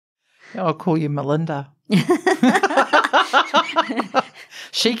I'll call you Melinda.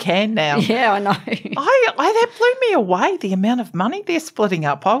 She can now. Yeah, I know. That blew me away, the amount of money they're splitting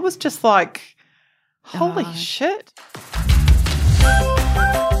up. I was just like, holy shit.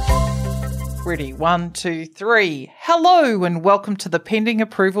 Ready, 1, 2, 3. Hello and welcome to the Pending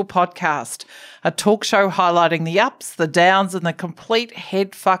Approval Podcast, a talk show highlighting the ups, the downs and the complete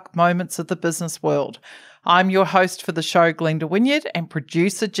headfuck moments of the business world. I'm your host for the show, Glenda Wynyard, and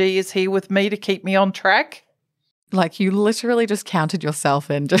producer G is here with me to keep me on track. Like you literally just counted yourself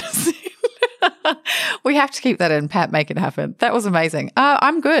in. We have to keep that in. Pat, make it happen. That was amazing.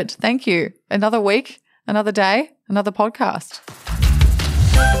 I'm good. Thank you. Another week, another day, another podcast.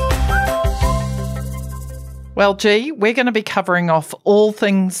 Well, G, we're going to be covering off all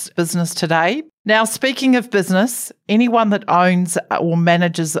things business today. Now, speaking of business, anyone that owns or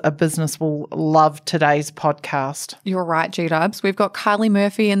manages a business will love today's podcast. You're right, G-Dubs. We've got Kylie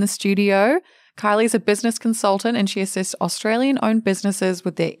Murphy in the studio. Kylie's a business consultant and she assists Australian-owned businesses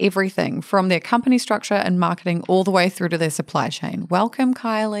with their everything, from their company structure and marketing all the way through to their supply chain. Welcome,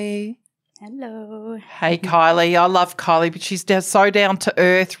 Kylie. Hello. Hey, Kylie. I love Kylie, but she's so down to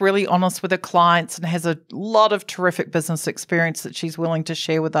earth, really honest with her clients and has a lot of terrific business experience that she's willing to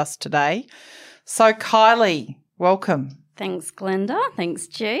share with us today. So, Kylie, welcome. Thanks, Glenda. Thanks,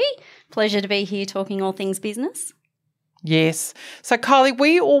 G. Pleasure to be here talking all things business. Yes. So, Kylie,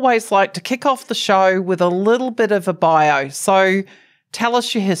 we always like to kick off the show with a little bit of a bio. So, tell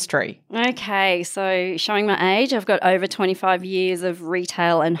us your history. Okay, so showing my age, I've got over 25 years of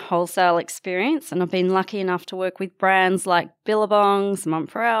retail and wholesale experience, and I've been lucky enough to work with brands like Billabong,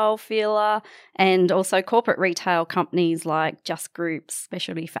 Montreal, Fila, and also corporate retail companies like Just Group,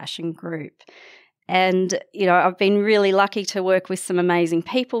 Specialty Fashion Group. And, I've been really lucky to work with some amazing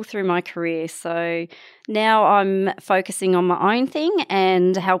people through my career. So now I'm focusing on my own thing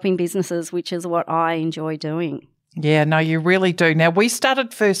and helping businesses, which is what I enjoy doing. Yeah, no, you really do. Now, we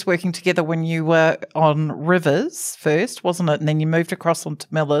started first working together when you were on Rivers first, wasn't it? And then you moved across onto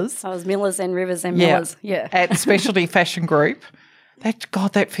Millers. I was Millers and Rivers and Millers, yeah. At Specialty Fashion Group.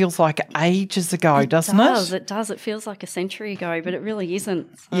 That feels like ages ago, doesn't it? It does. It feels like a century ago, but it really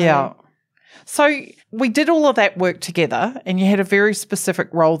isn't. So. Yeah. So we did all of that work together and you had a very specific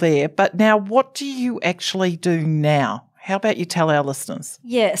role there. But now what do you actually do now? How about you tell our listeners?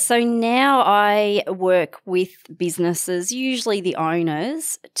 Yeah, so now I work with businesses, usually the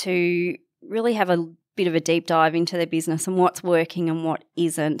owners, to really have a bit of a deep dive into their business and what's working and what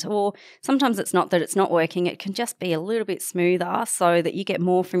isn't. Or sometimes it's not that it's not working, it can just be a little bit smoother so that you get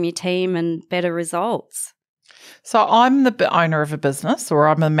more from your team and better results. So I'm the owner of a business, or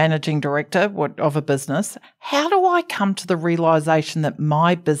I'm a managing director of a business. How do I come to the realisation that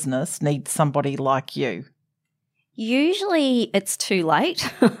my business needs somebody like you? Usually it's too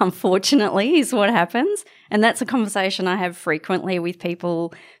late, unfortunately, is what happens. And that's a conversation I have frequently with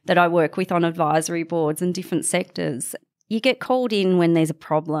people that I work with on advisory boards in different sectors. You get called in when there's a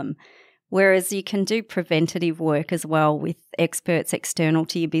problem, whereas you can do preventative work as well with experts external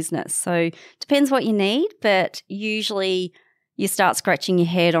to your business. So depends what you need, but usually you start scratching your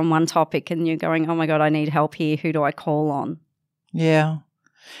head on one topic and you're going, oh my God, I need help here. Who do I call on? Yeah.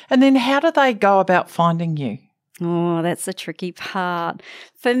 And then how do they go about finding you? Oh, that's the tricky part.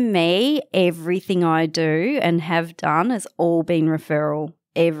 For me, everything I do and have done has all been referral,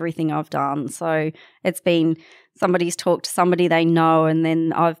 everything I've done. So it's been somebody's talked to somebody they know and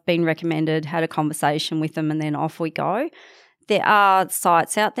then I've been recommended, had a conversation with them and then off we go. There are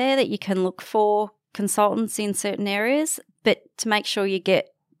sites out there that you can look for consultants in certain areas, but to make sure you get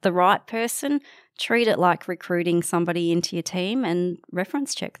the right person, treat it like recruiting somebody into your team and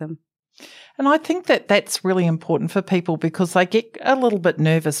reference check them. And I think that that's really important for people because they get a little bit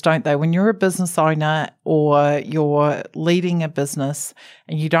nervous, don't they? When you're a business owner or you're leading a business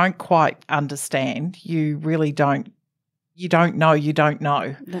and you don't quite understand, you really don't, you don't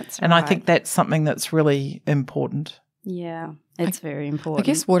know. That's and right. I think that's something that's really important. Yeah, it's very important.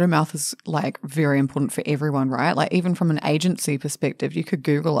 I guess word of mouth is like very important for everyone, right? Like even from an agency perspective, you could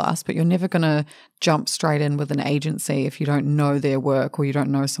Google us, but you're never going to jump straight in with an agency if you don't know their work or you don't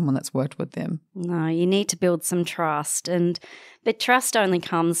know someone that's worked with them. No, you need to build some trust, but trust only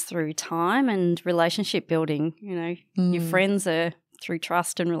comes through time and relationship building. Your friends are through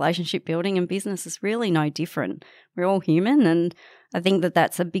trust and relationship building, and business is really no different. We're all human, and I think that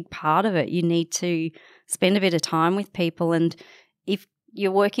that's a big part of it. You need to spend a bit of time with people, and if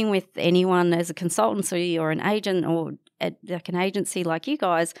you're working with anyone as a consultancy or an agent or like an agency like you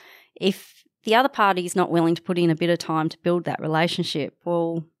guys, if the other party is not willing to put in a bit of time to build that relationship,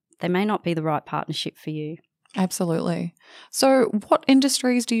 well, they may not be the right partnership for you. Absolutely. So what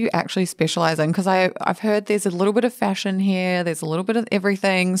industries do you actually specialize in? Because I've heard there's a little bit of fashion here, there's a little bit of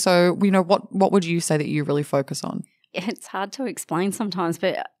everything. So, what would you say that you really focus on? It's hard to explain sometimes,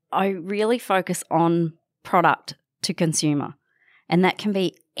 but I really focus on product to consumer. And that can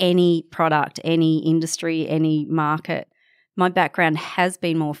be any product, any industry, any market. My background has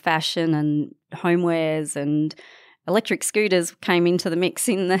been more fashion and homewares, and electric scooters came into the mix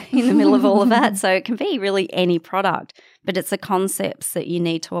in the middle of all of that. So it can be really any product, but it's the concepts that you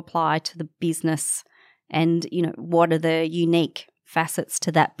need to apply to the business and, what are the unique facets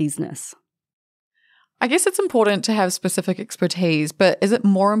to that business. I guess it's important to have specific expertise, but is it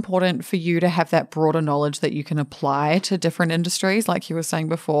more important for you to have that broader knowledge that you can apply to different industries, like you were saying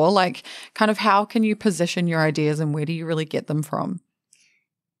before? Like, kind of how can you position your ideas and where do you really get them from?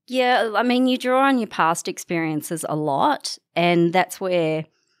 Yeah, I mean, you draw on your past experiences a lot, and that's where,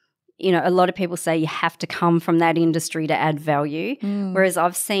 a lot of people say you have to come from that industry to add value, whereas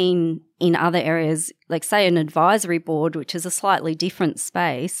I've seen in other areas, like say an advisory board, which is a slightly different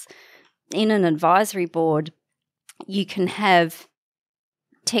space. In an advisory board, you can have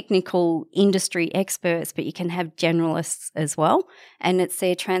technical industry experts, but you can have generalists as well. And it's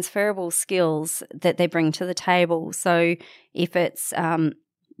their transferable skills that they bring to the table. So if it's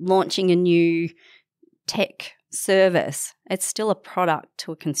launching a new tech service, it's still a product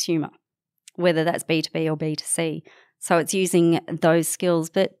to a consumer, whether that's B2B or B2C. So it's using those skills.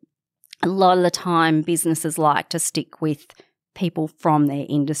 But a lot of the time, businesses like to stick with people from their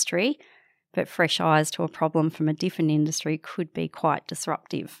industry. But fresh eyes to a problem from a different industry could be quite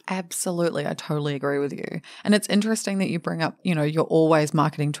disruptive. Absolutely. I totally agree with you. And it's interesting that you bring up, you're always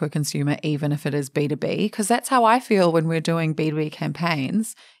marketing to a consumer, even if it is B2B, because that's how I feel when we're doing B2B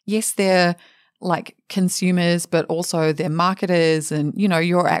campaigns. Yes, they're like consumers, but also they're marketers. And,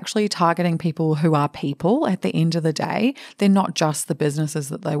 you're actually targeting people who are people at the end of the day. They're not just the businesses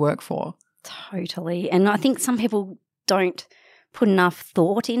that they work for. Totally. And I think some people don't put enough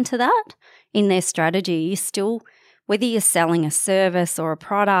thought into that in their strategy. You still, whether you're selling a service or a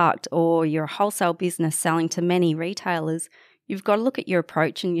product or you're a wholesale business selling to many retailers, you've got to look at your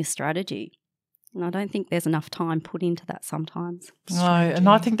approach and your strategy. And I don't think there's enough time put into that sometimes. No, and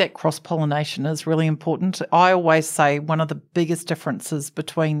I think that cross-pollination is really important. I always say one of the biggest differences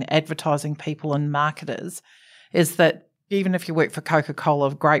between advertising people and marketers is that even if you work for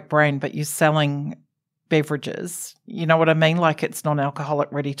Coca-Cola, a great brand, but you're selling beverages, you know what I mean? Like it's non-alcoholic,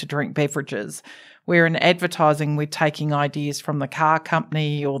 ready-to-drink beverages. Where in advertising, we're taking ideas from the car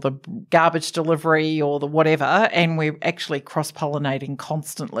company or the garbage delivery or the whatever, and we're actually cross-pollinating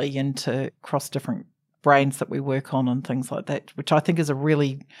constantly into cross different brands that we work on and things like that, which I think is a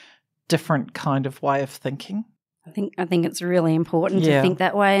really different kind of way of thinking. I think it's really important to think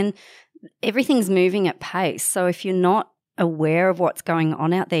that way, and everything's moving at pace. So if you're not aware of what's going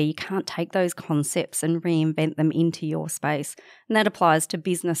on out there, you can't take those concepts and reinvent them into your space. And that applies to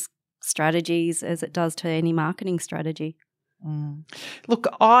business strategies as it does to any marketing strategy. Look,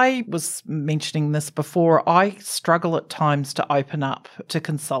 I was mentioning this before. I struggle at times to open up to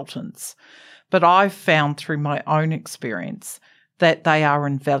consultants, but I've found through my own experience that they are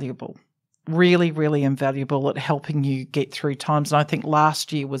invaluable. Really, really invaluable at helping you get through times. And I think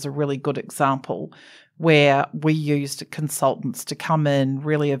last year was a really good example where we used consultants to come in,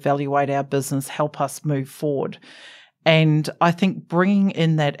 really evaluate our business, help us move forward. And I think bringing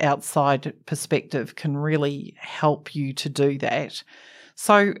in that outside perspective can really help you to do that.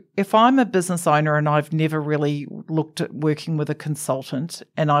 So if I'm a business owner and I've never really looked at working with a consultant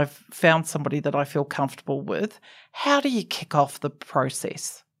and I've found somebody that I feel comfortable with, how do you kick off the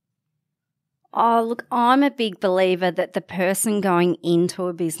process? Oh, look, I'm a big believer that the person going into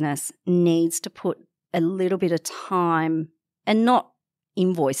a business needs to put a little bit of time, and not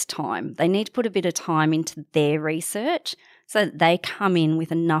invoice time. They need to put a bit of time into their research so that they come in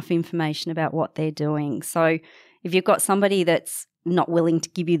with enough information about what they're doing. So if you've got somebody that's not willing to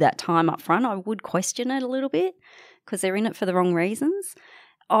give you that time up front, I would question it a little bit because they're in it for the wrong reasons.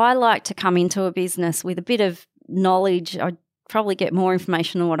 I like to come into a business with a bit of knowledge. I probably get more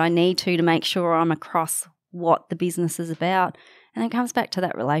information than what I need to make sure I'm across what the business is about. And it comes back to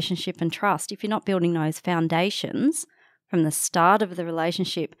that relationship and trust. If you're not building those foundations from the start of the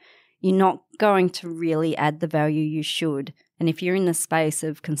relationship, you're not going to really add the value you should. And if you're in the space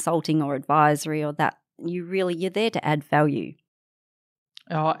of consulting or advisory or that, you're there to add value.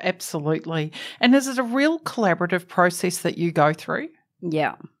 Oh, absolutely. And is it a real collaborative process that you go through?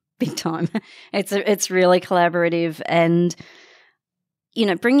 Yeah, big time. It's really collaborative, and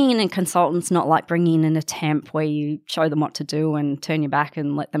bringing in a consultant's not like bringing in a temp where you show them what to do and turn your back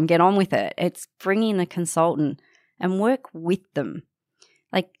and let them get on with it. It's bringing in a consultant and work with them.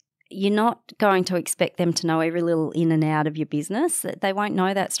 Like, you're not going to expect them to know every little in and out of your business. They won't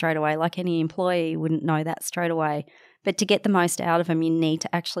know that straight away, like any employee wouldn't know that straight away. But to get the most out of them, you need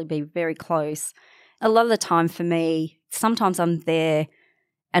to actually be very close. A lot of the time for me, sometimes I'm there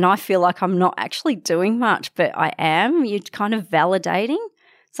and I feel like I'm not actually doing much, but I am. You're kind of validating.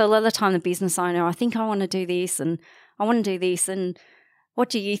 So a lot of the time the business owner, I think I want to do this and I want to do this and what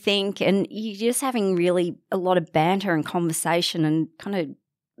do you think? And you're just having really a lot of banter and conversation and kind of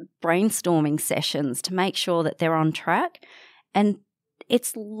brainstorming sessions to make sure that they're on track. And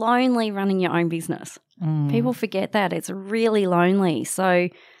it's lonely running your own business. People forget that. It's really lonely. So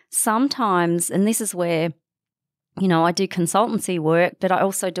sometimes, and this is where, I do consultancy work, but I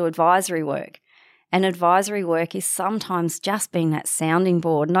also do advisory work. And advisory work is sometimes just being that sounding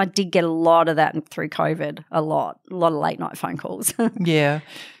board. And I did get a lot of that through COVID, a lot of late night phone calls. Yeah,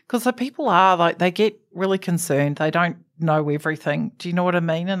 because the people are like, they get really concerned. They don't know everything. Do you know what I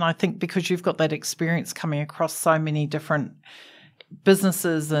mean? And I think because you've got that experience coming across so many different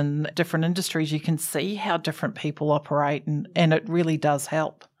businesses and different industries, you can see how different people operate and it really does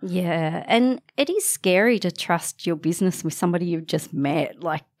help. Yeah, and it is scary to trust your business with somebody you've just met.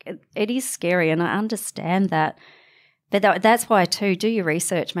 Like, it is scary, and I understand that. But that's why too, do your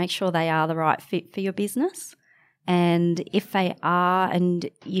research, make sure they are the right fit for your business. And if they are and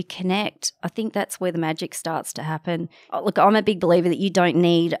you connect, I think that's where the magic starts to happen. Look, I'm a big believer that you don't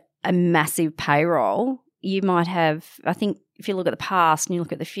need a massive payroll. You might have, I think if you look at the past and you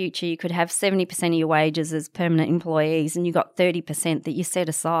look at the future, you could have 70% of your wages as permanent employees and you've got 30% that you set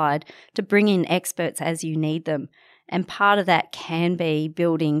aside to bring in experts as you need them. And part of that can be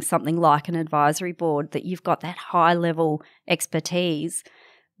building something like an advisory board that you've got that high level expertise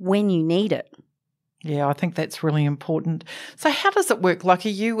when you need it. Yeah, I think that's really important. So how does it work? Like, are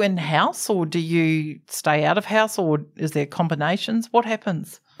you in-house or do you stay out of house or is there combinations? What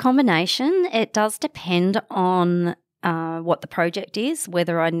happens? Combination. It does depend on what the project is,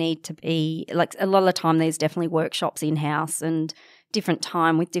 whether I need to be, like a lot of the time there's definitely workshops in-house and different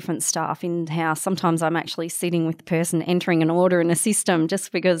time with different staff in-house. Sometimes I'm actually sitting with the person entering an order in a system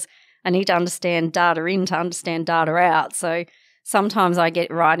just because I need to understand data in to understand data out. So sometimes I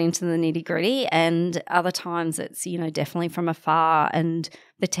get right into the nitty-gritty and other times it's, definitely from afar and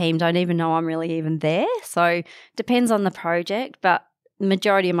the team don't even know I'm really even there. So depends on the project, but the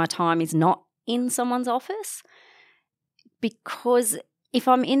majority of my time is not in someone's office because if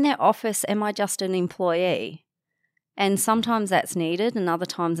I'm in their office, am I just an employee? And sometimes that's needed and other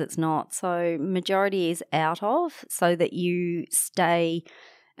times it's not. So majority is out of so that you stay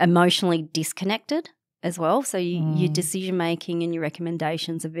emotionally disconnected as well. So your decision-making and your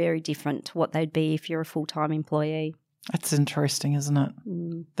recommendations are very different to what they'd be if you're a full-time employee. That's interesting, isn't it?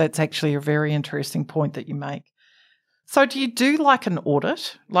 That's actually a very interesting point that you make. So do you do like an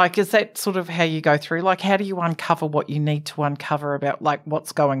audit? Like, is that sort of how you go through? Like, how do you uncover what you need to uncover about like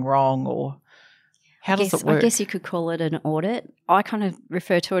what's going wrong or how does it work? I guess you could call it an audit. I kind of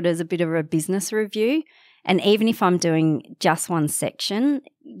refer to it as a bit of a business review. And even if I'm doing just one section,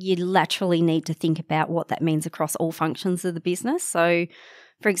 you laterally need to think about what that means across all functions of the business. So,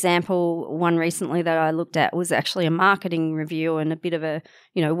 for example, one recently that I looked at was actually a marketing review and a bit of a,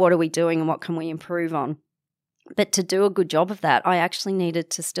 what are we doing and what can we improve on? But to do a good job of that, I actually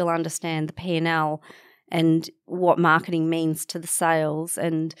needed to still understand the P&L and what marketing means to the sales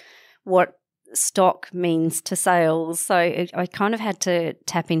and what stock means to sales. So I kind of had to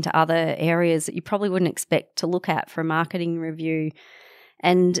tap into other areas that you probably wouldn't expect to look at for a marketing review.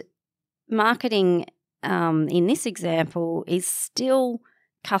 And marketing in this example is still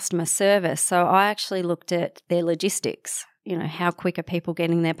customer service. So I actually looked at their logistics. How quick are people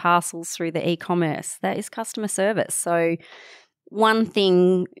getting their parcels through the e-commerce? That is customer service. So one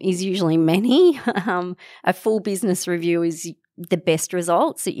thing is usually many. A full business review is the best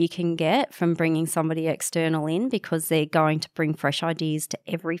results that you can get from bringing somebody external in because they're going to bring fresh ideas to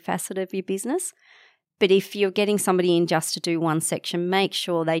every facet of your business. But if you're getting somebody in just to do one section, make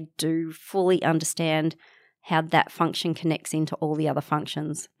sure they do fully understand how that function connects into all the other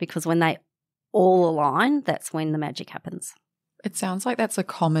functions because when they all align, that's when the magic happens. It sounds like that's a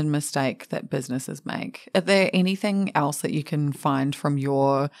common mistake that businesses make. Are there anything else that you can find from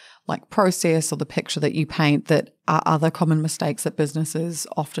your process or the picture that you paint that are other common mistakes that businesses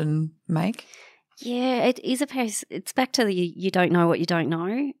often make? Yeah, it is it's back to the you don't know what you don't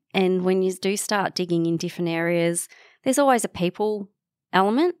know. And when you do start digging in different areas, there's always a people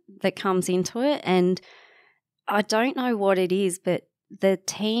element that comes into it. And I don't know what it is, but the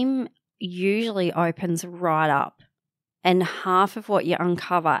team usually opens right up. And half of what you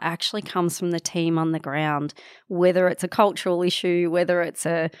uncover actually comes from the team on the ground, whether it's a cultural issue, whether it's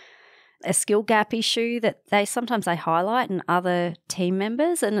a skill gap issue that they highlight in other team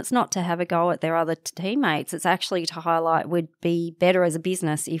members. And it's not to have a go at their other teammates. It's actually to highlight we'd be better as a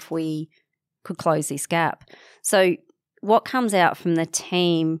business if we could close this gap. So what comes out from the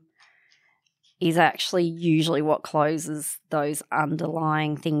team is actually usually what closes those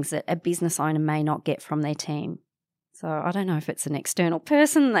underlying things that a business owner may not get from their team. So I don't know if it's an external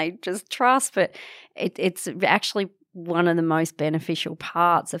person they just trust, but it's actually one of the most beneficial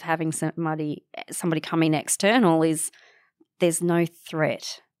parts of having somebody come in external is there's no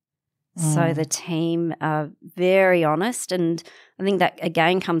threat. So the team are very honest, and I think that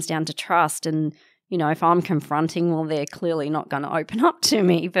again comes down to trust. And, you know, if I'm confronting, well, they're clearly not going to open up to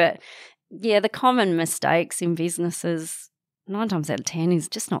me. But yeah, the common mistakes in businesses 9 times out of 10 is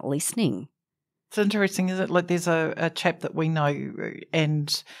just not listening. It's interesting, isn't it? Like there's a chap that we know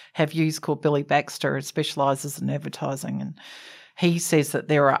and have used called Billy Baxter, who specialises in advertising, and he says that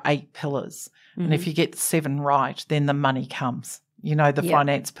there are 8 pillars. Mm-hmm. And if you get 7 right, then the money comes. You know, the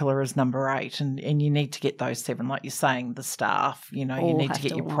finance pillar is number 8, and you need to get those 7, like you're saying, the staff, you know, you need to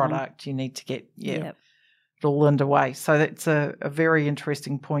get your product, you need to get it all underway. So that's a very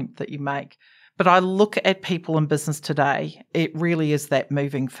interesting point that you make. But I look at people in business today, it really is that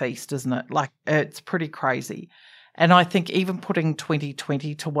moving feast, isn't it? Like it's pretty crazy. And I think even putting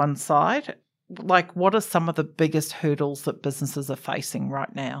 2020 to one side, like what are some of the biggest hurdles that businesses are facing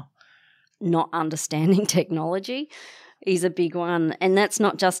right now? Not understanding technology is a big one. And that's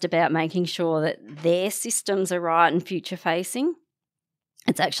not just about making sure that their systems are right and future facing.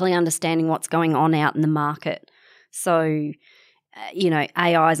 It's actually understanding what's going on out in the market. So, you know,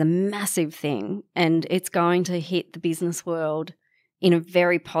 AI is a massive thing and it's going to hit the business world in a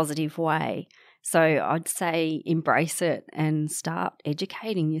very positive way. So I'd say embrace it and start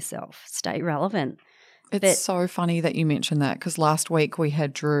educating yourself, stay relevant. It's so funny that you mentioned that because last week we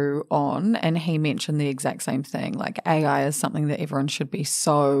had Drew on and he mentioned the exact same thing. Like AI is something that everyone should be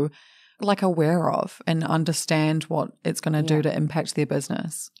so like aware of and understand what it's going to do to impact their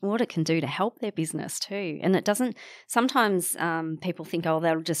business. What it can do to help their business too. And it doesn't – sometimes people think, oh,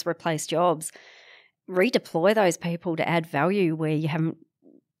 that'll just replace jobs. Redeploy those people to add value where you haven't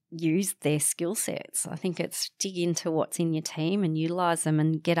used their skill sets. I think it's dig into what's in your team and utilise them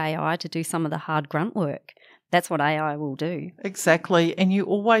and get AI to do some of the hard grunt work. That's what AI will do. Exactly. And you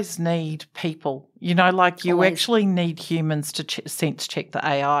always need people. You know, like you actually need humans to sense check the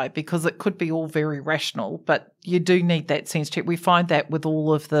AI because it could be all very rational, but you do need that sense check. We find that with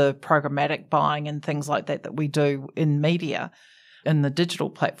all of the programmatic buying and things like that we do in media, in the digital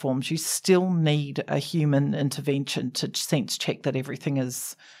platforms, you still need a human intervention to sense check that everything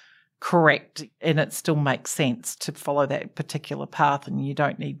is correct and it still makes sense to follow that particular path and you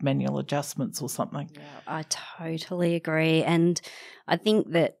don't need manual adjustments or something. Yeah, I totally agree. And I think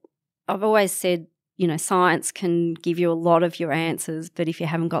that I've always said, you know, science can give you a lot of your answers, but if you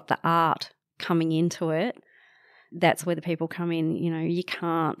haven't got the art coming into it, that's where the people come in. You know, you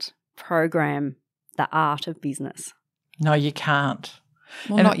can't program the art of business. No, you can't.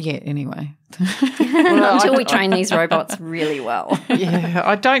 Well, and not yet anyway. Until we train these robots really well. Yeah,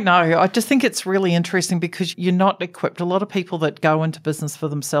 I don't know. I just think it's really interesting because you're not equipped. A lot of people that go into business for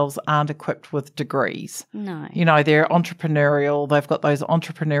themselves aren't equipped with degrees. No. You know, they're entrepreneurial. They've got those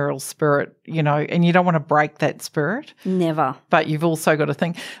entrepreneurial spirit, you know, and you don't want to break that spirit. Never. But you've also got to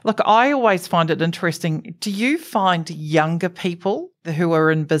think. Look, I always find it interesting. Do you find younger people who are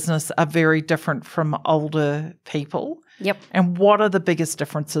in business are very different from older people? Yep. And what are the biggest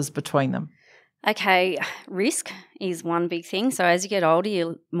differences between them? Okay, risk is one big thing. So as you get older,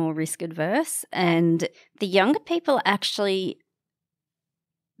 you're more risk adverse. And the younger people are actually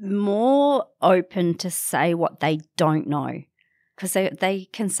more open to say what they don't know. Because they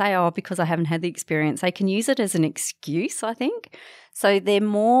can say, oh, because I haven't had the experience. They can use it as an excuse, I think. So they're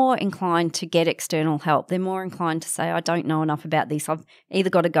more inclined to get external help. They're more inclined to say, I don't know enough about this. I've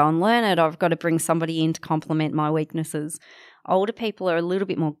either got to go and learn it or I've got to bring somebody in to complement my weaknesses. Older people are a little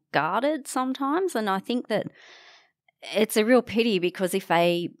bit more guarded sometimes, and I think that it's a real pity because if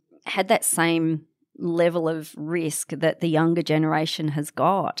they had that same level of risk that the younger generation has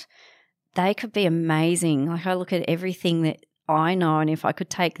got, they could be amazing. Like I look at everything that I know, and if I could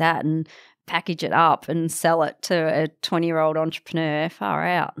take that and package it up and sell it to a 20-year-old entrepreneur, far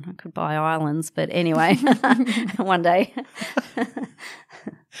out. I could buy islands, but anyway, one day.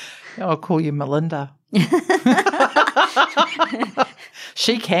 I'll call you Melinda.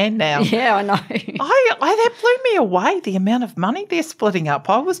 She can now. Yeah, I know. That blew me away, the amount of money they're splitting up.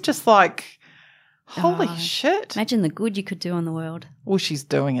 I was just like, holy shit. Imagine the good you could do in the world. Well, she's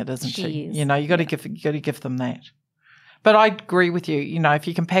doing it, isn't she? She is. You know, you got to give them that. But I agree with you. You know, if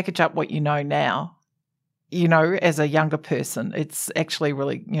you can package up what you know now, you know, as a younger person, it's actually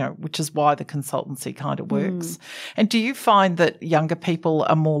really, you know, which is why the consultancy kind of works. And do you find that younger people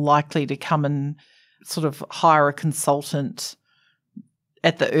are more likely to come and sort of hire a consultant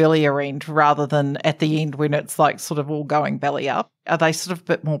at the earlier end rather than at the end when it's like sort of all going belly up? Are they sort of a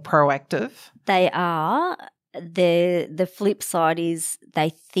bit more proactive? They are. The flip side is they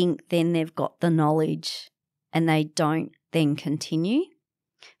think then they've got the knowledge and they don't then continue.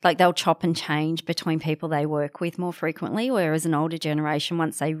 Like they'll chop and change between people they work with more frequently, whereas an older generation,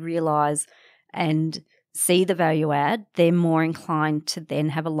 once they realise and see the value add, they're more inclined to then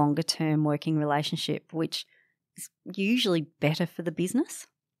have a longer term working relationship, which is usually better for the business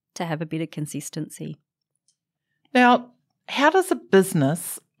to have a bit of consistency. Now, how does a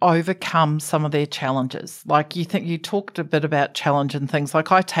business overcome some of their challenges? Like you talked a bit about challenge and things.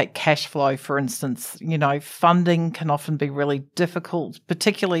 Like I take cash flow, for instance. You know, funding can often be really difficult,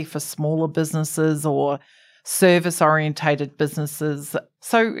 particularly for smaller businesses or service-orientated businesses.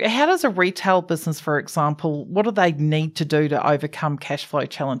 So how does a retail business, for example, what do they need to do to overcome cash flow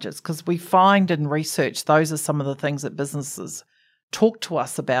challenges? Because we find in research those are some of the things that businesses talk to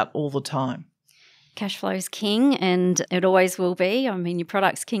us about all the time. Cash flow is king and it always will be. I mean, your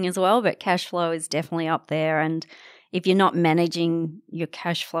product's king as well, but cash flow is definitely up there. And if you're not managing your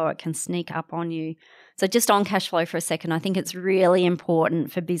cash flow, it can sneak up on you. So just on cash flow for a second, I think it's really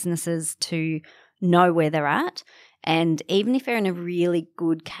important for businesses to know where they're at. And even if they're in a really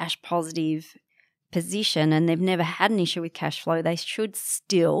good cash positive position and they've never had an issue with cash flow, they should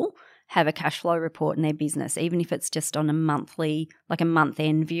still have a cash flow report in their business, even if it's just on a monthly, like a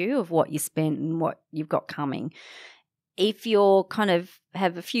month-end view of what you spent and what you've got coming. If you're kind of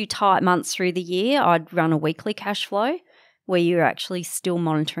have a few tight months through the year, I'd run a weekly cash flow where you're actually still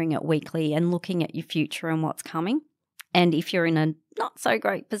monitoring it weekly and looking at your future and what's coming. And if you're in a not so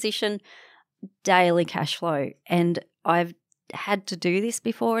great position, daily cash flow. And I've had to do this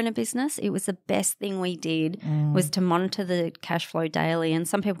before in a business. It was the best thing we did was to monitor the cash flow daily. And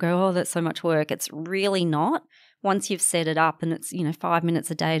some people go, oh, that's so much work. It's really not. Once you've set it up and it's, 5 minutes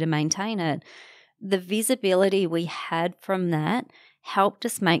a day to maintain it, the visibility we had from that helped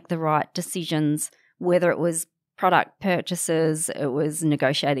us make the right decisions, whether it was product purchases, it was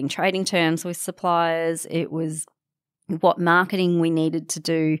negotiating trading terms with suppliers, it was what marketing we needed to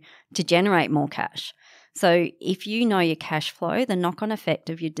do to generate more cash. So if you know your cash flow, the knock-on effect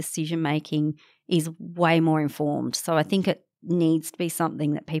of your decision-making is way more informed. So I think it needs to be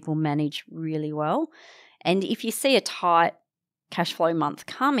something that people manage really well. And if you see a tight cash flow month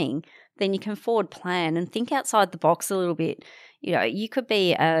coming, then you can forward plan and think outside the box a little bit. You could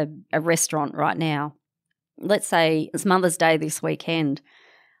be a restaurant right now. Let's say it's Mother's Day this weekend.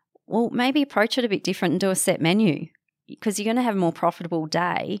 Well, maybe approach it a bit different and do a set menu because you're going to have a more profitable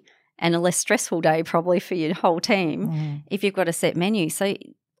day and a less stressful day probably for your whole team if you've got a set menu. So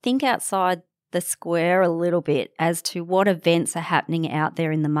think outside the square a little bit as to what events are happening out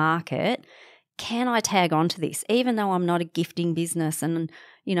there in the market. Can I tag on to this? Even though I'm not a gifting business and,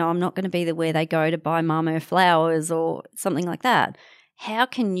 I'm not going to be where they go to buy mama flowers or something like that. How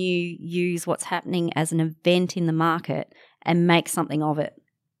can you use what's happening as an event in the market and make something of it?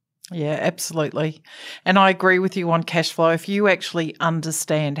 Yeah, absolutely. And I agree with you on cash flow. If you actually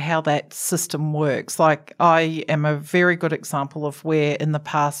understand how that system works, like I am a very good example of where in the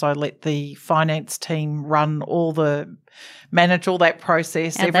past I let the finance team manage all that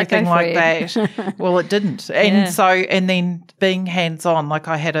process, everything like that. Well, it didn't. And and then being hands-on, like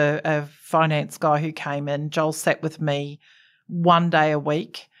I had a finance guy who came in, Joel sat with me one day a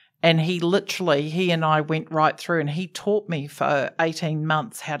week. And he and I went right through and he taught me for 18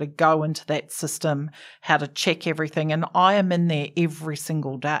 months how to go into that system, how to check everything. And I am in there every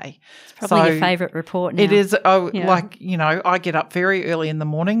single day. It's probably your favourite report now. It is. I get up very early in the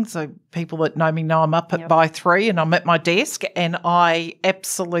morning. So people that know me know I'm up by 3 and I'm at my desk. And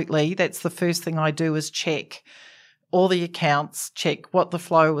that's the first thing I do is check all the accounts, check what the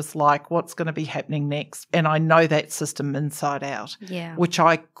flow was like, what's going to be happening next. And I know that system inside out, which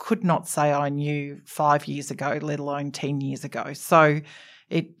I could not say I knew 5 years ago, let alone 10 years ago. So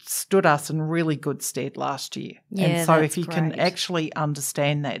it stood us in really good stead last year. Yeah, and so if you can actually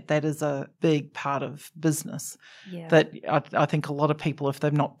understand that is a big part of business that I think a lot of people, if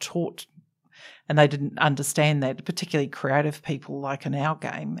they've not taught and they didn't understand that, particularly creative people like in our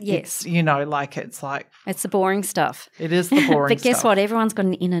game. Yes. It's like It's the boring stuff. it is the boring But guess stuff. what? Everyone's got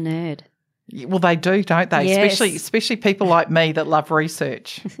an inner nerd. Well, they do, don't they? Yes. Especially people like me that love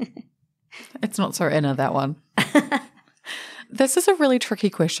research. It's not so inner, that one. This is a really tricky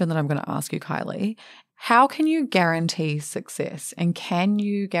question that I'm going to ask you, Kylie. How can you guarantee success? And can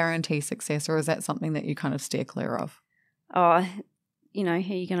you guarantee success, or is that something that you kind of steer clear of? Oh, who are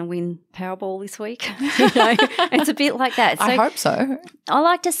you going to win Powerball this week? It's a bit like that. So I hope so. I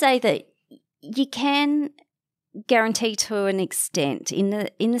like to say that you can guarantee to an extent in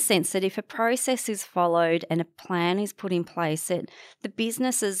the sense that if a process is followed and a plan is put in place, that the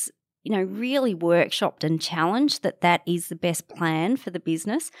business is really workshopped and challenged that is the best plan for the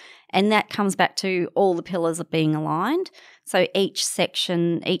business. And that comes back to all the pillars of being aligned. So each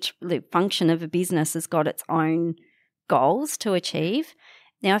section, each function of a business has got its own goals to achieve.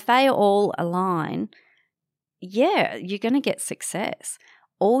 Now, if they all align, you're going to get success.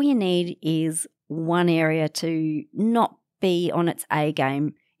 All you need is one area to not be on its A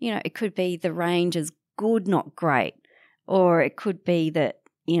game. It could be the range is good, not great. Or it could be that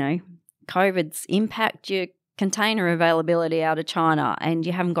COVID's impact your container availability out of China and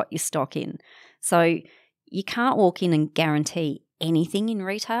you haven't got your stock in. So you can't walk in and guarantee anything in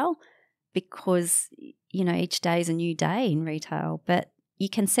retail because, each day is a new day in retail. But you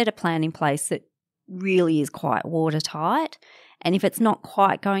can set a plan in place that really is quite watertight. And if it's not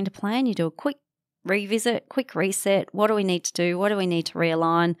quite going to plan, you do a quick revisit, quick reset. What do we need to do? What do we need to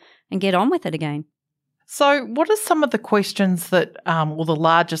realign and get on with it again? So what are some of the questions that or the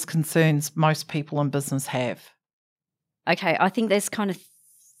largest concerns most people in business have? Okay, I think there's kind of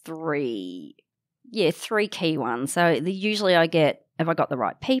three key ones. So usually I get, have I got the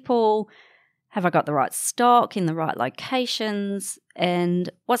right people? Have I got the right stock in the right locations? And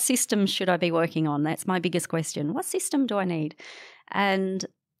what systems should I be working on? That's my biggest question. What system do I need? And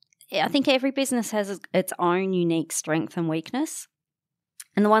I think every business has its own unique strength and weakness.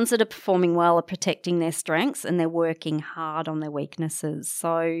 And the ones that are performing well are protecting their strengths and they're working hard on their weaknesses.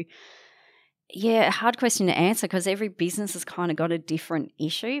 So, a hard question to answer because every business has kind of got a different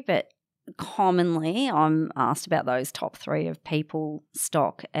issue. But commonly I'm asked about those top three of people,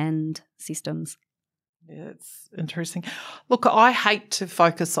 stock and systems. Yeah, it's interesting. Look, I hate to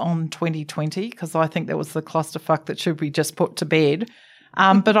focus on 2020 because I think that was the clusterfuck that should be just put to bed.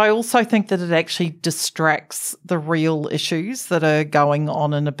 But I also think that it actually distracts the real issues that are going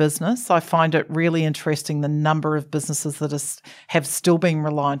on in a business. I find it really interesting the number of businesses that have still been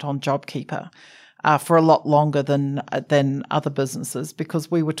reliant on JobKeeper for a lot longer than other businesses,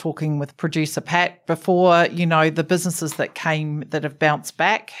 because we were talking with producer Pat before, the businesses that have bounced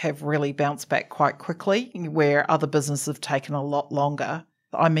back have really bounced back quite quickly, where other businesses have taken a lot longer.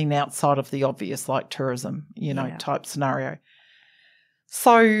 I mean, outside of the obvious, like tourism, type scenario.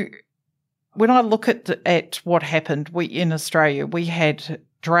 So when I look at what happened, in Australia, we had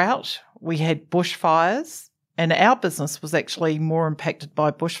drought, we had bushfires, and our business was actually more impacted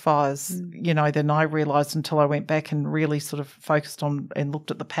by bushfires, than I realised until I went back and really sort of focused on and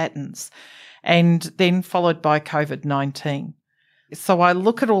looked at the patterns, and then followed by COVID-19. So I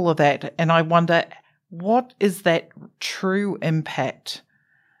look at all of that and I wonder, what is that true impact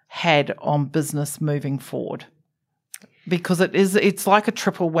had on business moving forward? Because it's like a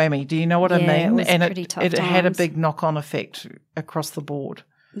triple whammy. Do you know what I mean? It was and pretty tough it had a times. big knock-on effect across the board.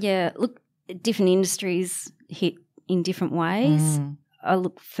 Yeah, look, different industries hit in different ways.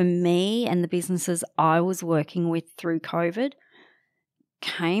 Look, for me and the businesses I was working with through COVID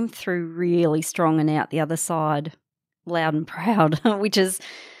came through really strong and out the other side loud and proud, which is,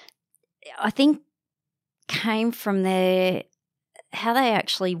 I think, came from how they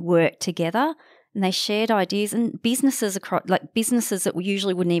actually worked together. And they shared ideas, and businesses that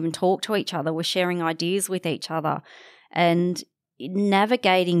usually wouldn't even talk to each other were sharing ideas with each other. And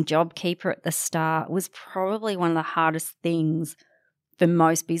navigating JobKeeper at the start was probably one of the hardest things for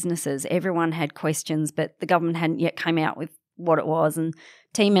most businesses. Everyone had questions, but the government hadn't yet come out with what it was, and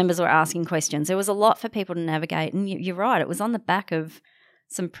team members were asking questions. There was a lot for people to navigate, and you're right, it was on the back of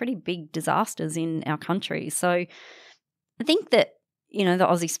some pretty big disasters in our country. So I think that the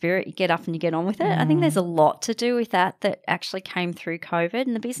Aussie spirit, you get up and you get on with it. I think there's a lot to do with that actually came through COVID,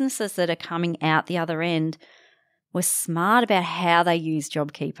 and the businesses that are coming out the other end were smart about how they use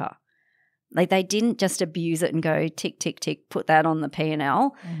JobKeeper. Like, they didn't just abuse it and go tick, tick, tick, put that on the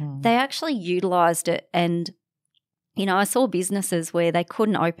P&L. They actually utilised it, and, I saw businesses where they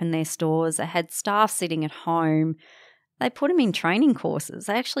couldn't open their stores. They had staff sitting at home. They put them in training courses.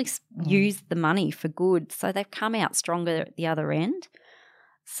 They actually used the money for good, so they've come out stronger at the other end.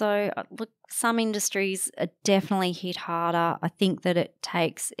 So, look, some industries are definitely hit harder. I think that it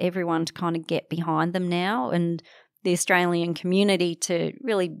takes everyone to kind of get behind them now, and the Australian community to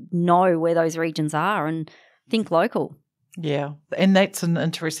really know where those regions are and think local. Yeah, and that's an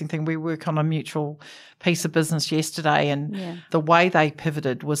interesting thing. We work on a mutual piece of business yesterday, and the way they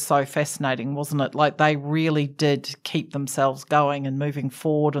pivoted was so fascinating, wasn't it? Like, they really did keep themselves going and moving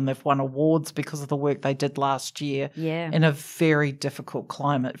forward, and they've won awards because of the work they did last year in a very difficult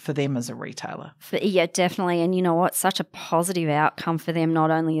climate for them as a retailer. Yeah, definitely. And you know what? Such a positive outcome for them,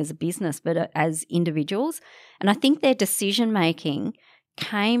 not only as a business but as individuals. And I think their decision making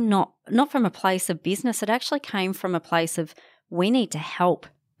came not from a place of business. It actually came from a place of, we need to help.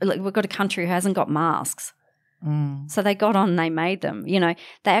 Like, we've got a country who hasn't got masks. So they got on and they made them. You know,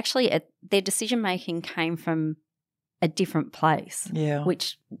 they actually, their decision making came from a different place,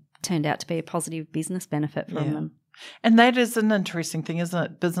 which turned out to be a positive business benefit from them. And that is an interesting thing, isn't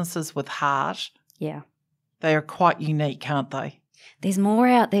it? Businesses with heart. Yeah. They are quite unique, aren't they? There's more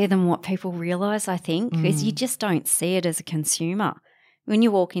out there than what people realise, I think, because you just don't see it as a consumer. When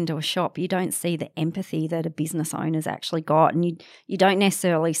you walk into a shop, you don't see the empathy that a business owner's actually got, and you don't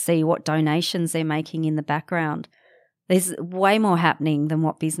necessarily see what donations they're making in the background. There's way more happening than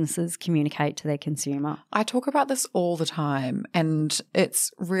what businesses communicate to their consumer. I talk about this all the time, and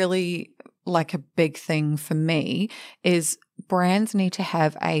it's really like a big thing for me is brands need to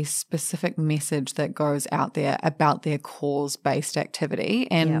have a specific message that goes out there about their cause-based activity.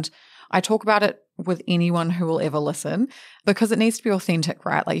 And I talk about it with anyone who will ever listen, because it needs to be authentic,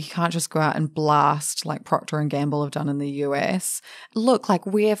 right? Like, you can't just go out and blast like Procter & Gamble have done in the US. Look, like,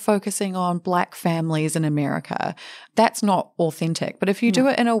 we're focusing on Black families in America. That's not authentic. But if you do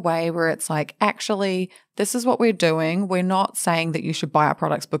it in a way where it's like, actually, this is what we're doing. We're not saying that you should buy our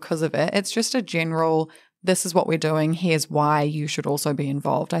products because of it. It's just a general, this is what we're doing. Here's why you should also be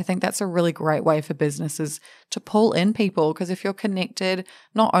involved. I think that's a really great way for businesses to pull in people, because if you're connected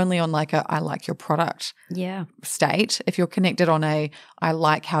not only on like a I like your product state, if you're connected on a I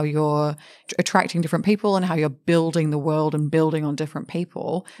like how you're attracting different people and how you're building the world and building on different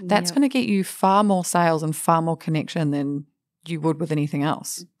people, that's going to get you far more sales and far more connection than you would with anything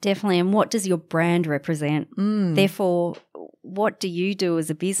else. Definitely. And what does your brand represent? Therefore, what do you do as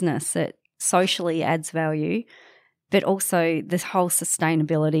a business that socially adds value, but also this whole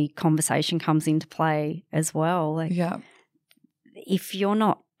sustainability conversation comes into play as well. Like, if you're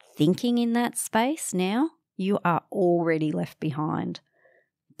not thinking in that space now, you are already left behind.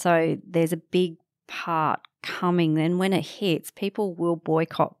 So there's a big part coming. Then when it hits, people will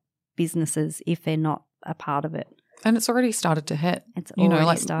boycott businesses if they're not a part of it. And it's already started to hit. It's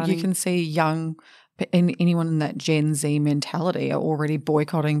already starting. You can see anyone in that Gen Z mentality are already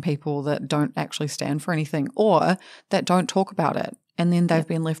boycotting people that don't actually stand for anything or that don't talk about it. And then they've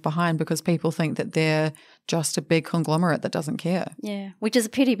been left behind because people think that they're just a big conglomerate that doesn't care. Yeah, which is a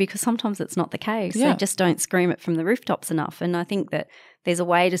pity, because sometimes it's not the case. They just don't scream it from the rooftops enough. And I think that there's a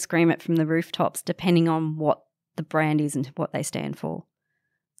way to scream it from the rooftops depending on what the brand is and what they stand for.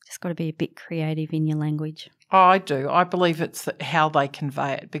 Just got to be a bit creative in your language. Oh, I do. I believe it's how they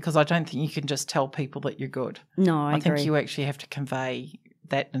convey it, because I don't think you can just tell people that you're good. No, I agree. think you actually have to convey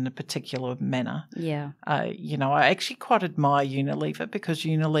that in a particular manner. Yeah. You know, I actually quite admire Unilever, because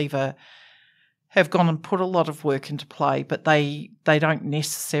Unilever have gone and put a lot of work into play, but they don't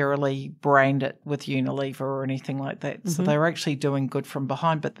necessarily brand it with Unilever or anything like that. Mm-hmm. So they're actually doing good from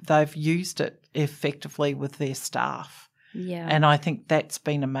behind, but they've used it effectively with their staff. Yeah. And I think that's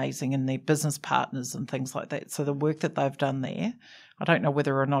been amazing, in their business partners and things like that. So the work that they've done there, I don't know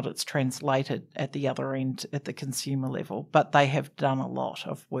whether or not it's translated at the other end at the consumer level, but they have done a lot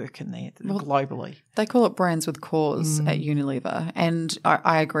of work in there globally. They call it brands with cause at Unilever. And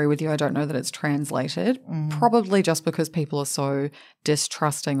I agree with you. I don't know that it's translated, probably just because people are so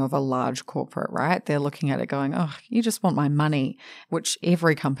distrusting of a large corporate, right? They're looking at it going, oh, you just want my money, which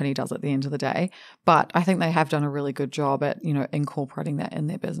every company does at the end of the day. But I think they have done a really good job at, incorporating that in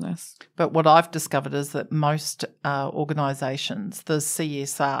their business. But what I've discovered is that most organisations, the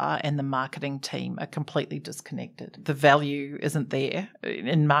CSR and the marketing team are completely disconnected. The value isn't there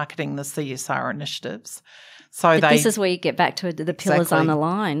in marketing the CSR initiatives. So this is where you get back to the pillars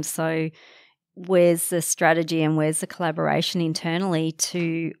unaligned. So where's the strategy and where's the collaboration internally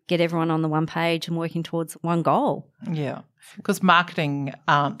to get everyone on the one page and working towards one goal? Yeah. Because marketing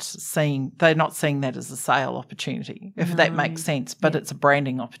they're not seeing that as a sale opportunity, if that makes sense, but it's a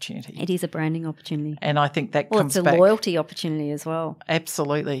branding opportunity. It is a branding opportunity. And I think that comes it's a back. loyalty opportunity as well.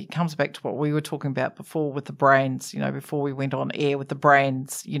 Absolutely. It comes back to what we were talking about before with the brands, before we went on air with the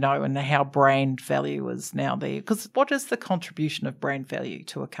brands, and how brand value is now there. Because what is the contribution of brand value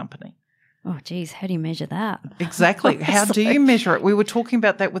to a company? Oh, geez, how do you measure that? Exactly. How do you measure it? We were talking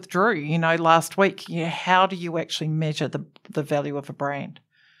about that with Drew, last week. How do you actually measure the value of a brand?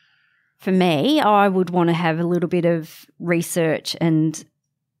 For me, I would want to have a little bit of research and,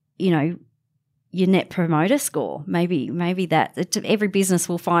 your net promoter score. Maybe that. Every business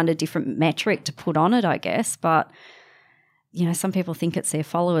will find a different metric to put on it, I guess. But, some people think it's their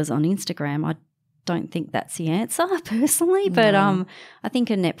followers on Instagram. I don't think that's the answer personally, but I think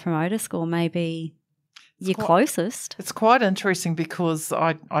a net promoter score may be your closest. It's quite interesting because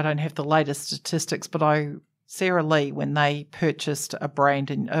I don't have the latest statistics, but Sarah Lee, when they purchased a brand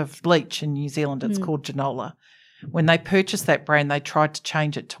of bleach in New Zealand, it's called Genola. When they purchased that brand, they tried to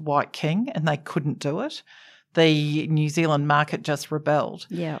change it to White King and they couldn't do it. The New Zealand market just rebelled.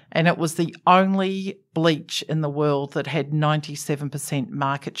 Yeah. And it was the only bleach in the world that had 97%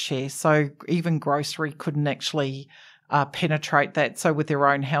 market share. So even grocery couldn't actually penetrate that. So with their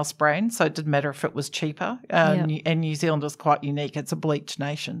own house brand. So it didn't matter if it was cheaper. And New Zealand is quite unique. It's a bleach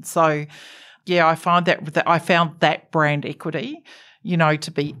nation. So, yeah, I found that brand equity,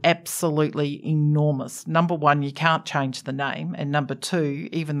 to be absolutely enormous. Number one, you can't change the name. And number two,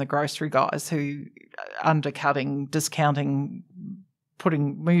 even the grocery guys who undercutting, discounting,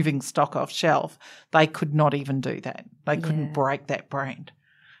 moving stock off shelf, they could not even do that. They couldn't break that brand.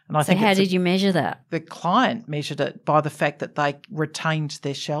 And I think how did you measure that? The client measured it by the fact that they retained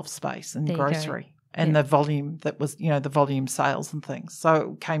their shelf space in grocery and the volume that was, the volume sales and things.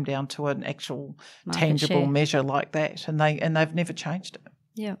 So it came down to an actual market tangible share measure like that, and they've never changed it.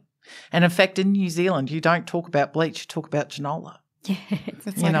 Yeah. And in fact, in New Zealand, you don't talk about bleach, you talk about Genola. Yeah.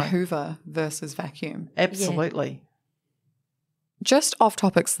 It's like Hoover versus vacuum. Absolutely. Just off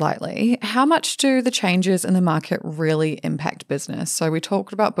topic slightly, how much do the changes in the market really impact business? So we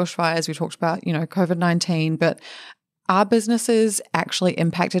talked about bushfires, we talked about, COVID-19, but are businesses actually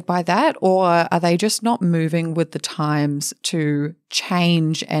impacted by that, or are they just not moving with the times to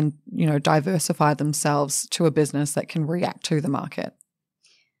change and, diversify themselves to a business that can react to the market?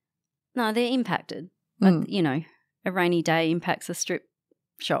 No, they're impacted. But, a rainy day impacts a strip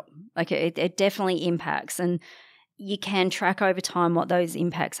shop. Like it definitely impacts, and you can track over time what those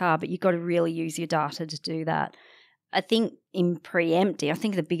impacts are, but you've got to really use your data to do that. I think in preempting, I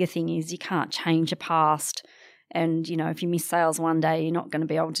think the bigger thing is you can't change a past. And, if you miss sales one day, you're not going to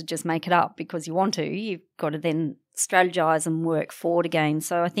be able to just make it up because you want to. You've got to then strategize and work forward again.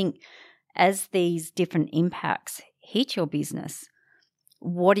 So I think as these different impacts hit your business,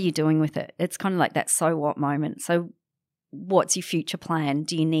 what are you doing with it? It's kind of like that so what moment. So what's your future plan?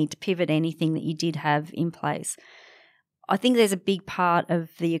 Do you need to pivot anything that you did have in place? I think there's a big part of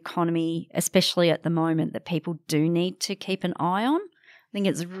the economy, especially at the moment, that people do need to keep an eye on. I think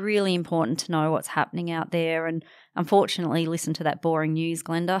it's really important to know what's happening out there, and unfortunately listen to that boring news,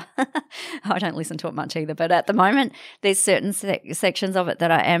 Glenda. I don't listen to it much either, but at the moment there's certain sections of it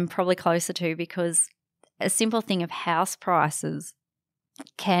that I am probably closer to, because a simple thing of house prices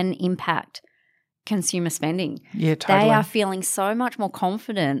can impact consumer spending. Yeah, totally. They are feeling so much more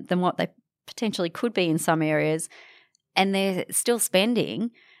confident than what they potentially could be in some areas, and they're still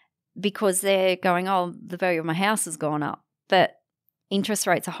spending because they're going, oh, the value of my house has gone up. But interest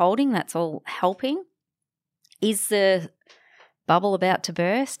rates are holding. That's all helping. Is the bubble about to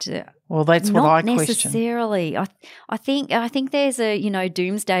burst? Well, that's what I question. Not necessarily. I think there's a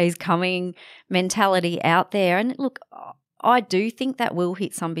doomsday's coming mentality out there. And look, I do think that will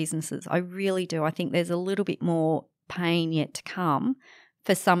hit some businesses. I really do. I think there's a little bit more pain yet to come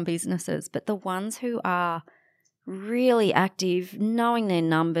for some businesses. But the ones who are really active, knowing their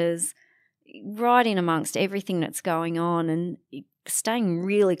numbers, right in amongst everything that's going on and staying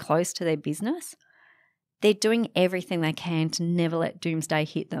really close to their business, they're doing everything they can to never let doomsday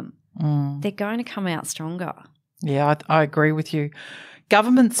hit them. They're going to come out stronger. Yeah, I agree with you.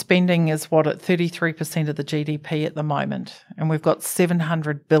 Government spending is at 33% of the GDP at the moment, and we've got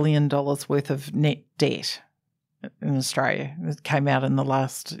 $700 billion worth of net debt in Australia. It came out in the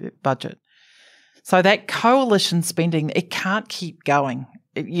last budget. So that coalition spending, it can't keep going.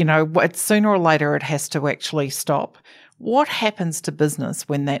 Sooner or later it has to actually stop. What happens to business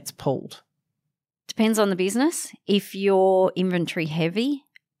when that's pulled? Depends on the business. If you're inventory heavy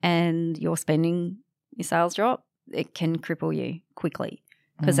and your sales drop, it can cripple you quickly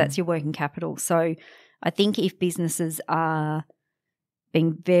because that's your working capital. So I think if businesses are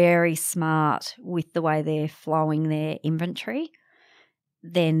being very smart with the way they're flowing their inventory,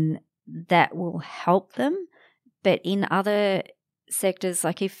 then that will help them. But in other sectors,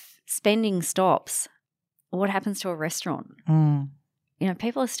 like if spending stops, what happens to a restaurant? You know,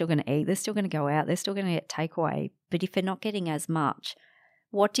 people are still going to eat. They're still going to go out. They're still going to get takeaway. But if they're not getting as much,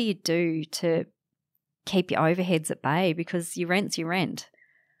 what do you do to keep your overheads at bay? Because your rent's your rent.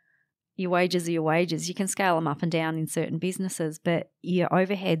 Your wages are your wages. You can scale them up and down in certain businesses, but your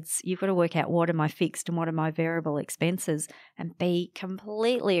overheads, you've got to work out what are my fixed and what are my variable expenses and be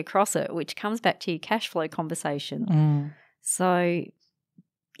completely across it, which comes back to your cash flow conversation. So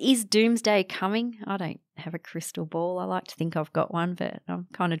is doomsday coming? I don't have a crystal ball. I like to think I've got one, but I'm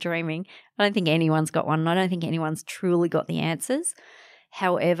kind of dreaming. I don't think anyone's got one, and I don't think anyone's truly got the answers.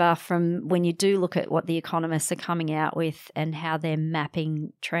 However, from when you do look at what the economists are coming out with and how they're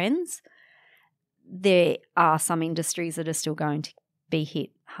mapping trends, there are some industries that are still going to be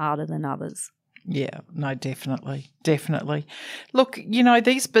hit harder than others. Yeah, no, definitely. Look, you know,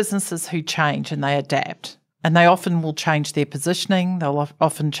 these businesses who change and they adapt, and they often will change their positioning. They'll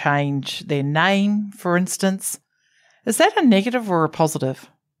often change their name, for instance. Is that a negative or a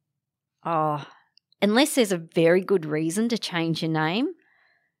positive? Oh, unless there's a very good reason to change your name,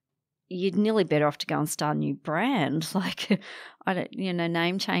 you'd nearly better off to go and start a new brand. Like,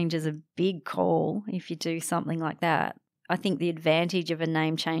 name change is a big call if you do something like that. I think the advantage of a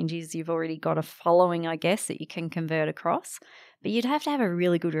name change is you've already got a following, I guess, that you can convert across. But you'd have to have a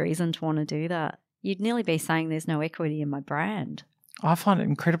really good reason to want to do that. You'd nearly be saying there's no equity in my brand. I find it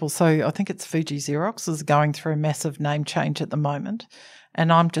incredible. So I think it's Fuji Xerox is going through a massive name change at the moment.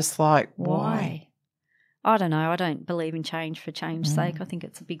 And I'm just like, why? I don't know. I don't believe in change for change's sake. I think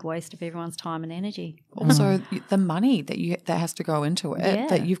it's a big waste of everyone's time and energy. Also, the money that has to go into it,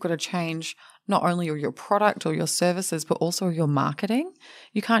 that you've got to change not only your product or your services, but also your marketing.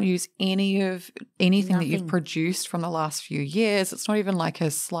 You can't use anything that you've produced from the last few years. It's not even like a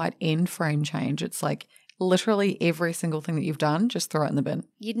slight end frame change. It's like literally every single thing that you've done, just throw it in the bin.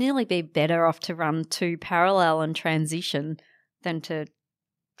 You'd nearly be better off to run two parallel and transition than to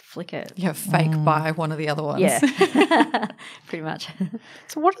flick it. Yeah, fake buy one of the other ones. Yeah, pretty much.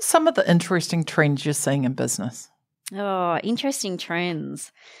 So what are some of the interesting trends you're seeing in business? Oh, interesting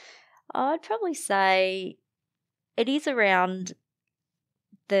trends. I'd probably say it is around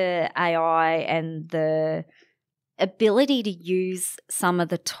the AI and the ability to use some of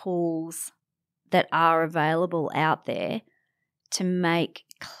the tools that are available out there to make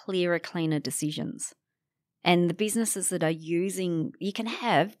clearer, cleaner decisions. And the businesses that are using, you can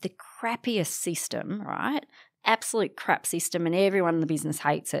have the crappiest system, right? Absolute crap system, and everyone in the business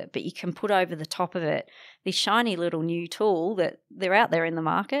hates it, but you can put over the top of it this shiny little new tool that they're out there in the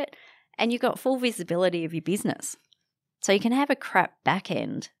market, and you've got full visibility of your business. So you can have a crap back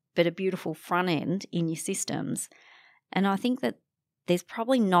end, but a beautiful front end in your systems. And I think that there's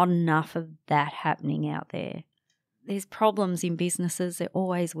probably not enough of that happening out there. There's problems in businesses, there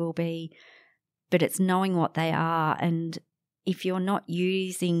always will be, but it's knowing what they are. And if you're not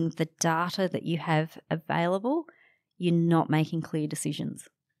using the data that you have available, you're not making clear decisions.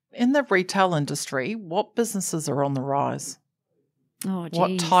 In the retail industry, what businesses are on the rise? Oh, geez.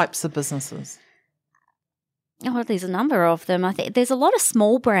 What types of businesses? Oh, there's a number of them. I think there's a lot of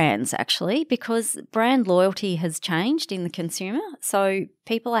small brands actually, because brand loyalty has changed in the consumer. So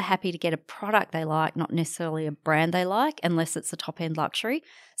people are happy to get a product they like, not necessarily a brand they like, unless it's a top-end luxury.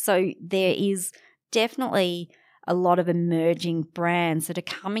 So there is definitely a lot of emerging brands that are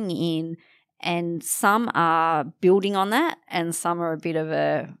coming in, and some are building on that and some are a bit of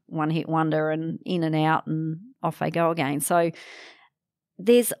a one-hit wonder and in and out and off they go again. So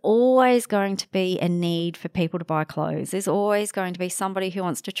there's always going to be a need for people to buy clothes. There's always going to be somebody who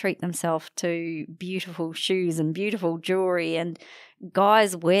wants to treat themselves to beautiful shoes and beautiful jewelry, and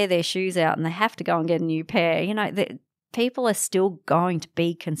guys wear their shoes out and they have to go and get a new pair. You know, people are still going to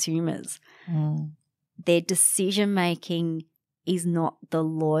be consumers. Their decision-making is not the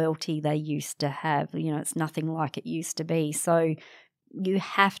loyalty they used to have. You know, it's nothing like it used to be. So you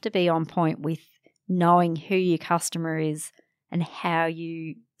have to be on point with knowing who your customer is and how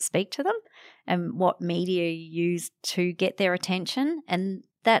you speak to them and what media you use to get their attention. And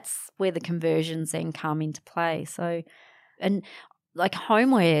that's where the conversions then come into play. So, and like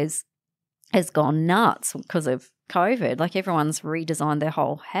homewares has gone nuts because of COVID. Like everyone's redesigned their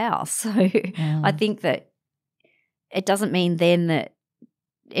whole house. So I think that it doesn't mean then that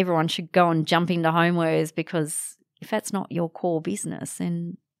everyone should go and jump into homewares, because if that's not your core business,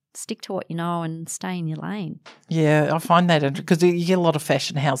 then stick to what you know and stay in your lane. Yeah, I find that interesting because you get a lot of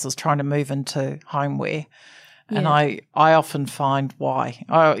fashion houses trying to move into homeware. And I often find why.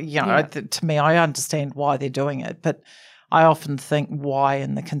 To me, I understand why they're doing it, but I often think why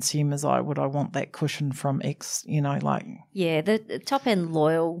in the consumer's eye would I want that cushion from X, Yeah, the top-end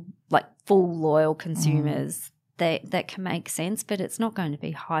loyal, like full loyal consumers, that can make sense, but it's not going to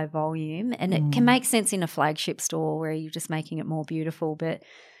be high volume. And it can make sense in a flagship store where you're just making it more beautiful. But,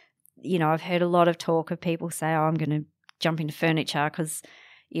 I've heard a lot of talk of people say, I'm going to jump into furniture because,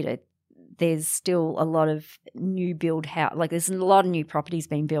 there's still a lot of new build house, like there's a lot of new properties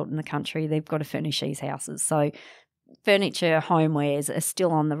being built in the country. They've got to furnish these houses. So furniture, homewares are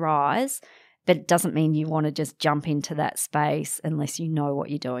still on the rise, but it doesn't mean you want to just jump into that space unless you know what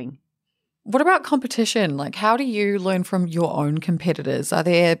you're doing. What about competition? Like, how do you learn from your own competitors? Are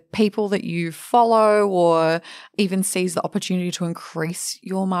there people that you follow or even seize the opportunity to increase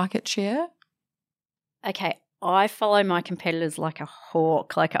your market share? Okay, I follow my competitors like a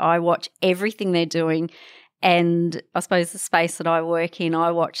hawk. Like, I watch everything they're doing. And I suppose the space that I work in, I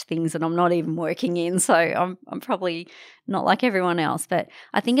watch things that I'm not even working in. So I'm probably not like everyone else. But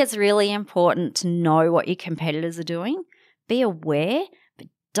I think it's really important to know what your competitors are doing. Be aware, but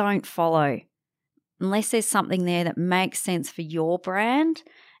don't follow. Unless there's something there that makes sense for your brand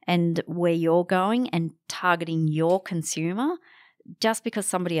and where you're going and targeting your consumer, just because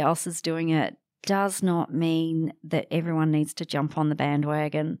somebody else is doing it does not mean that everyone needs to jump on the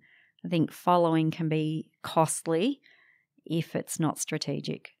bandwagon. I think following can be costly if it's not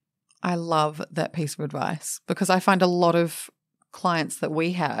strategic. I love that piece of advice because I find a lot of clients that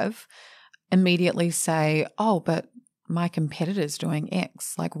we have immediately say, oh, but my competitor's doing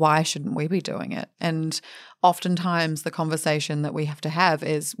X. Like, why shouldn't we be doing it? And oftentimes the conversation that we have to have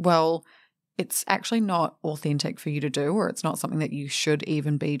is, well, it's actually not authentic for you to do, or it's not something that you should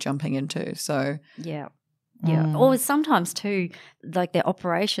even be jumping into. So yeah. Or sometimes too, like their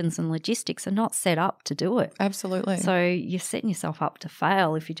operations and logistics are not set up to do it. Absolutely. So you're setting yourself up to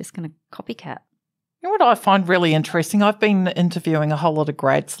fail if you're just going to copycat. You know what I find really interesting? I've been interviewing a whole lot of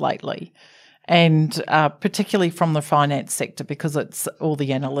grads lately, and particularly from the finance sector because it's all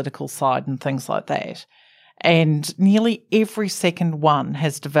the analytical side and things like that. And nearly every second one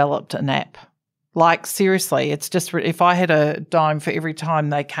has developed an app. Like, seriously, it's just if I had a dime for every time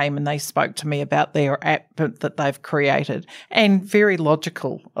they came and they spoke to me about their app that they've created, and very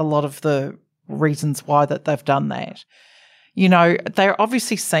logical, a lot of the reasons why that they've done that. They're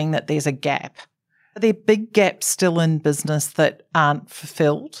obviously seeing that there's a gap. Are there big gaps still in business that aren't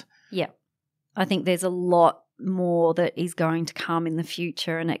fulfilled? Yeah. I think there's a lot more that is going to come in the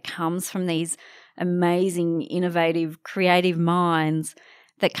future, and it comes from these amazing, innovative, creative minds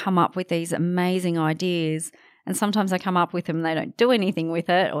that come up with these amazing ideas. And sometimes they come up with them and they don't do anything with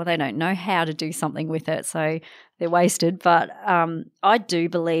it, or they don't know how to do something with it, so they're wasted. But I do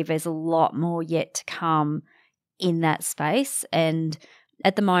believe there's a lot more yet to come in that space. And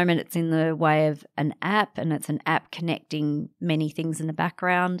at the moment it's in the way of an app, and it's an app connecting many things in the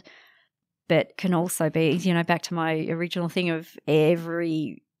background, but can also be, back to my original thing of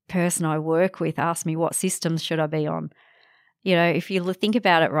every person I work with asks me, what systems should I be on? If you think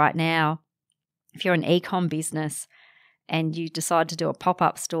about it right now, if you're an e-com business and you decide to do a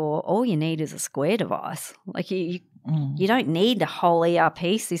pop-up store, all you need is a Square device. Like you don't need a whole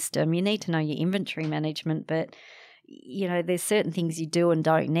ERP system. You need to know your inventory management, but there's certain things you do and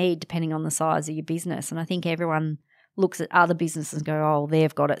don't need depending on the size of your business. And I think everyone looks at other businesses and go, oh,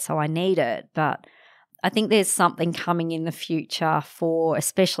 they've got it, so I need it. But I think there's something coming in the future for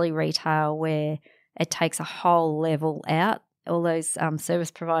especially retail where it takes a whole level out. All those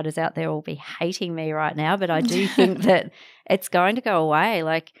service providers out there will be hating me right now, but I do think that it's going to go away.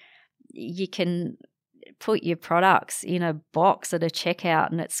 Like, you can put your products in a box at a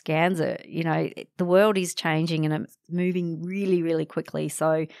checkout and it scans it. The world is changing and it's moving really, really quickly.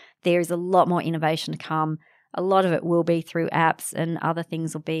 So there is a lot more innovation to come. A lot of it will be through apps, and other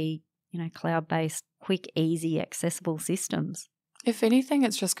things will be, cloud-based, quick, easy, accessible systems. If anything,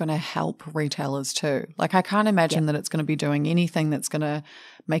 it's just going to help retailers too. Like, I can't imagine that it's going to be doing anything that's going to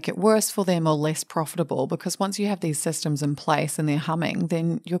make it worse for them or less profitable, because once you have these systems in place and they're humming,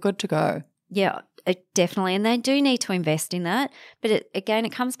 then you're good to go. Yeah, definitely. And they do need to invest in that. But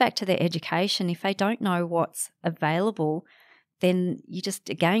it comes back to their education. If they don't know what's available, then you just,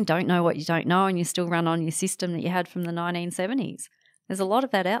 again, don't know what you don't know, and you still run on your system that you had from the 1970s. There's a lot of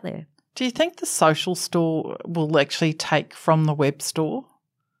that out there. Do you think the social store will actually take from the web store?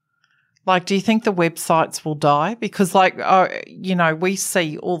 Like, do you think the websites will die? Because, we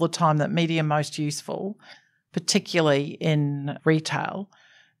see all the time that media most useful, particularly in retail,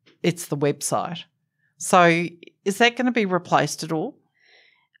 it's the website. So is that going to be replaced at all?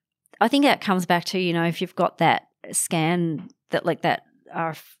 I think that comes back to, if you've got that scan, that like that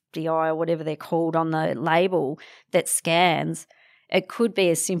RFID or whatever they're called on the label that scans, it could be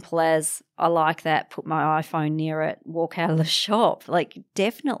as simple as, I like that, put my iPhone near it, walk out of the shop. Like,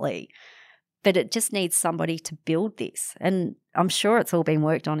 definitely. But it just needs somebody to build this. And I'm sure it's all been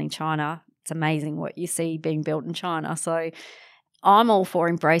worked on in China. It's amazing what you see being built in China. So I'm all for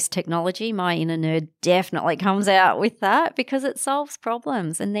embrace technology. My inner nerd definitely comes out with that because it solves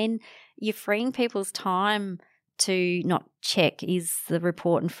problems. And then you're freeing people's time to not check, is the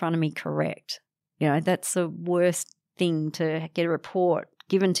report in front of me correct? That's the worst thing, to get a report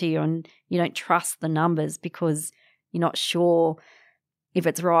given to you and you don't trust the numbers because you're not sure if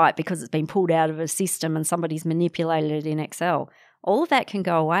it's right because it's been pulled out of a system and somebody's manipulated it in Excel. All of that can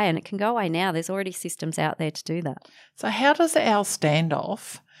go away, and it can go away now. There's already systems out there to do that. So how does our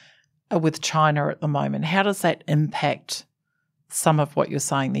standoff with China at the moment, how does that impact some of what you're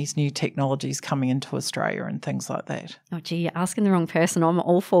saying, these new technologies coming into Australia and things like that? Oh, gee, you're asking the wrong person. I'm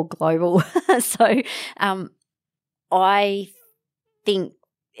all for global. So I think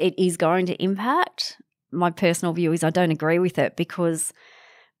it is going to impact. My personal view is I don't agree with it because,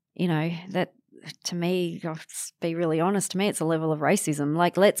 that to me, I'll just be really honest, to me it's a level of racism.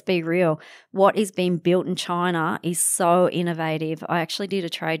 Like, let's be real. What is being built in China is so innovative. I actually did a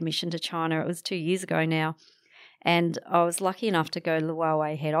trade mission to China. It was 2 years ago now. And I was lucky enough to go to the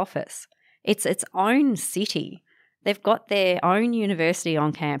Huawei head office. It's its own city. They've got their own university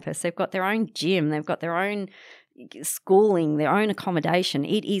on campus. They've got their own gym. They've got their own schooling, their own accommodation.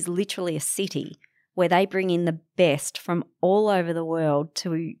 It is literally a city where they bring in the best from all over the world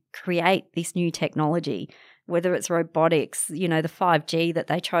to create this new technology, whether it's robotics, the 5G that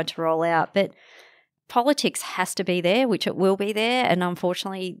they tried to roll out. But politics has to be there, which it will be there. And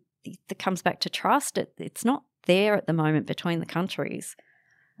unfortunately, it comes back to trust. It's not there at the moment between the countries.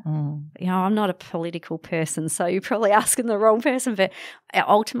 I'm not a political person, so you're probably asking the wrong person. But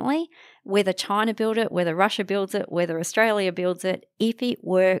ultimately, whether China build it, whether Russia builds it, whether Australia builds it, if it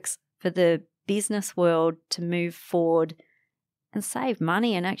works for the business world to move forward and save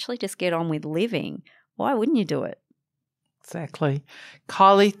money and actually just get on with living, why wouldn't you do it? Exactly.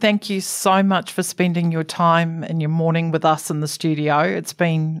 Kylie, thank you so much for spending your time and your morning with us in the studio. It's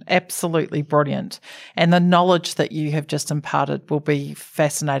been absolutely brilliant. And the knowledge that you have just imparted will be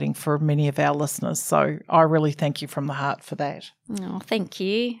fascinating for many of our listeners. So I really thank you from the heart for that. Oh, thank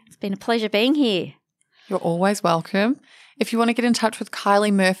you. It's been a pleasure being here. You're always welcome. If you want to get in touch with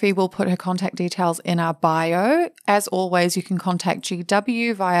Kylie Murphy, we'll put her contact details in our bio. As always, you can contact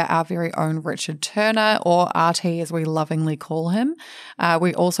GW via our very own Richard Turner, or RT as we lovingly call him.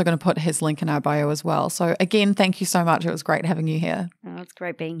 We're also going to put his link in our bio as well. So again, thank you so much. It was great having you here. Oh, it's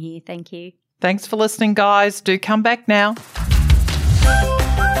great being here. Thank you. Thanks for listening, guys. Do come back now.